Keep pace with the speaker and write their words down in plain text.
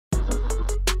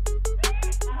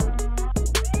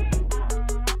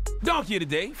donkey of the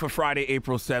day for Friday,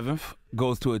 April 7th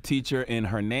goes to a teacher in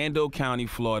Hernando County,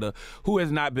 Florida, who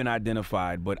has not been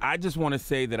identified. But I just want to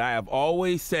say that I have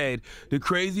always said the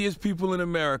craziest people in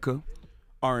America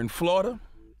are in Florida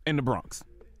and the Bronx.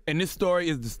 And this story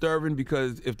is disturbing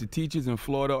because if the teachers in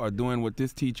Florida are doing what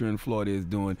this teacher in Florida is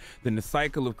doing, then the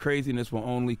cycle of craziness will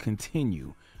only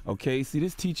continue. Okay, see,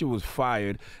 this teacher was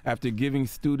fired after giving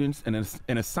students an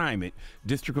assignment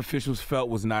district officials felt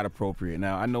was not appropriate.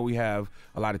 Now, I know we have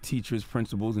a lot of teachers,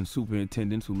 principals, and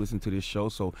superintendents who listen to this show,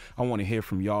 so I want to hear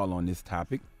from y'all on this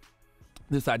topic.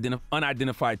 This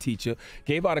unidentified teacher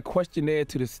gave out a questionnaire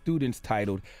to the students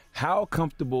titled, "How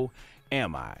Comfortable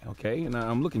Am I?" Okay, and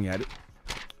I'm looking at it.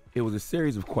 It was a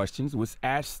series of questions which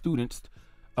asked students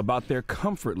about their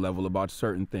comfort level about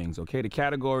certain things, okay? The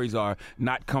categories are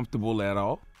not comfortable at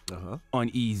all,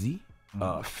 uneasy,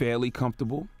 fairly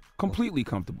comfortable, completely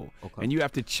comfortable. Okay. And you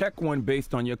have to check one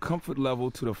based on your comfort level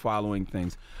to the following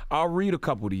things. I'll read a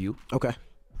couple to you. Okay.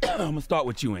 I'm going to start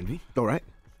with you, Envy. All right.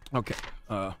 Okay.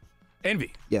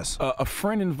 Envy. Yes. A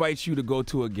friend invites you to go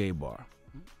to a gay bar.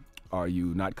 Are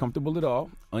you not comfortable at all,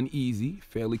 uneasy,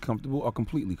 fairly comfortable, or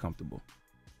completely comfortable?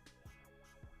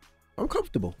 I'm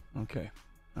comfortable. Okay.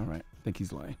 All right. I think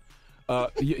he's lying.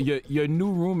 Your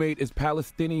new roommate is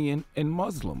Palestinian and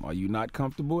Muslim. Are you not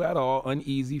comfortable at all,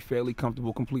 uneasy, fairly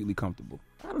comfortable, completely comfortable?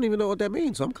 I don't even know what that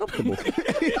means, so I'm comfortable.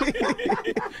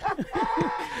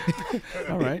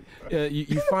 All right.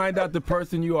 You find out the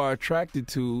person you are attracted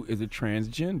to is a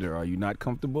transgender. Are you not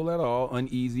comfortable at all,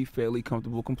 uneasy, fairly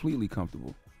comfortable, completely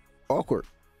comfortable? Awkward.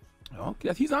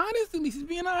 Okay. He's honest. At least he's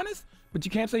being honest. But you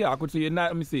can't say awkward, so you're not,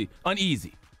 let me see,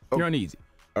 uneasy. You're uneasy.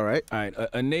 All right. All right.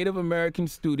 A Native American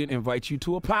student invites you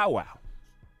to a powwow.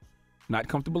 Not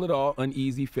comfortable at all,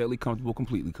 uneasy, fairly comfortable,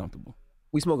 completely comfortable.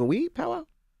 We smoking weed, powwow?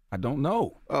 I don't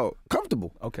know. Oh,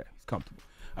 comfortable. Okay, he's comfortable.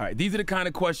 All right, these are the kind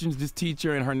of questions this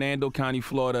teacher in Hernando County,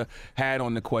 Florida had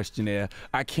on the questionnaire.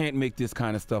 I can't make this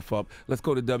kind of stuff up. Let's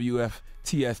go to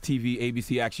WFTS TV,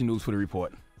 ABC Action News for the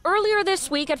report. Earlier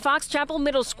this week at Fox Chapel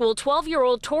Middle School,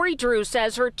 12-year-old Tori Drew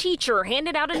says her teacher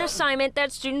handed out an assignment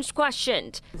that students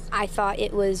questioned. I thought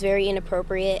it was very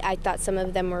inappropriate. I thought some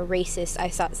of them were racist. I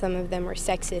thought some of them were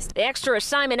sexist. The extra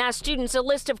assignment asked students a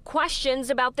list of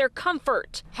questions about their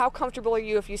comfort. How comfortable are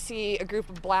you if you see a group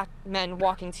of black men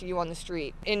walking to you on the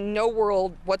street? In no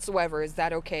world whatsoever is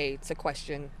that okay to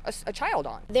question a child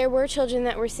on. There were children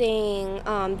that were saying,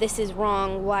 this is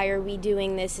wrong. Why are we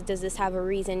doing this? Does this have a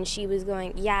reason? She was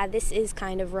going, yeah, this is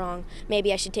kind of wrong.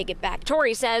 Maybe I should take it back.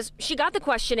 Tori says she got the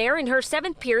questionnaire in her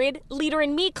 7th period Leader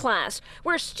in Me class,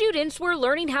 where students were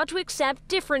learning how to accept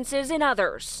differences in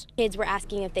others. Kids were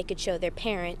asking if they could show their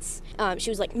parents. She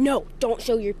was like, no, don't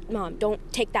show your mom.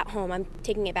 Don't take that home. I'm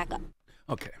taking it back up.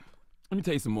 Okay. Let me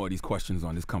tell you some more of these questions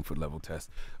on this comfort level test.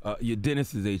 Your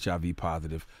dentist is HIV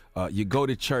positive. You go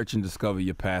to church and discover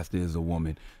your pastor is a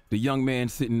woman. The young man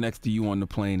sitting next to you on the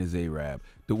plane is Arab.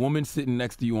 The woman sitting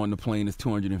next to you on the plane is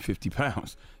 250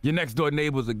 pounds. Your next door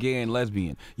neighbor's a gay and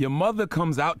lesbian. Your mother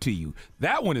comes out to you.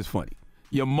 That one is funny.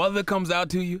 Your mother comes out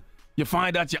to you. You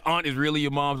find out your aunt is really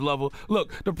your mom's lover.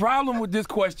 Look, the problem with this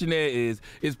questionnaire is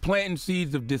planting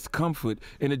seeds of discomfort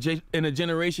in a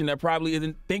generation that probably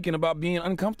isn't thinking about being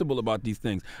uncomfortable about these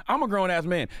things. I'm a grown-ass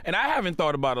man, and I haven't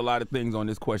thought about a lot of things on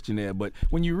this questionnaire, but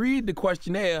when you read the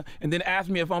questionnaire and then ask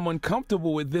me if I'm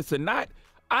uncomfortable with this or not,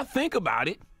 I think about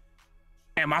it.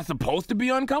 Am I supposed to be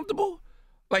uncomfortable?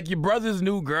 Like your brother's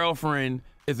new girlfriend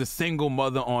is a single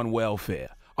mother on welfare.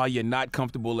 Are you not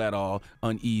comfortable at all,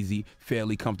 uneasy,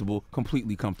 fairly comfortable,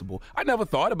 completely comfortable? I never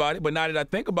thought about it, but now that I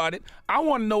think about it, I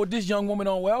want to know what this young woman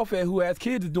on welfare who has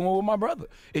kids is doing with my brother.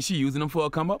 Is she using them for a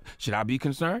come up? Should I be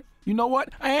concerned? You know what?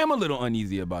 I am a little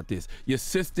uneasy about this. Your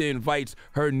sister invites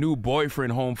her new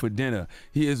boyfriend home for dinner.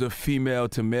 He is a female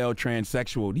to male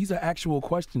transsexual. These are actual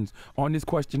questions on this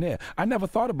questionnaire. I never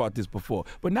thought about this before,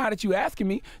 but now that you're asking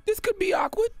me, this could be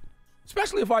awkward,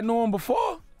 especially if I knew him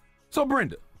before. So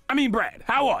Brad,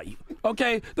 how are you?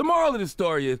 Okay, the moral of the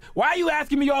story is, why are you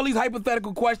asking me all these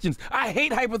hypothetical questions? I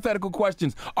hate hypothetical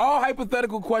questions. All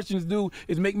hypothetical questions do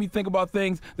is make me think about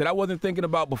things that I wasn't thinking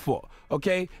about before,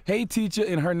 okay? Hey, teacher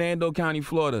in Hernando County,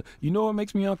 Florida, you know what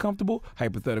makes me uncomfortable?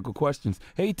 Hypothetical questions.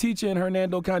 Hey, teacher in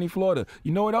Hernando County, Florida,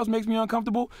 you know what else makes me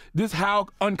uncomfortable? This how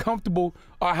uncomfortable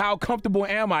or how comfortable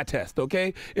am I test,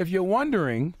 okay? If you're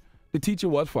wondering, the teacher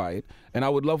was fired, and I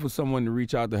would love for someone to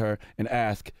reach out to her and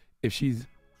ask if she's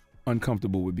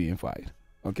uncomfortable with being fired,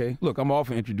 okay? Look, I'm all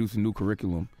for introducing new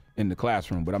curriculum in the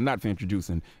classroom, but I'm not for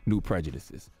introducing new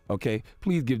prejudices, okay?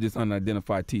 Please give this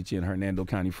unidentified teacher in Hernando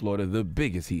County, Florida, the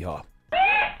biggest hee-haw.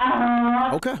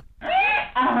 Okay.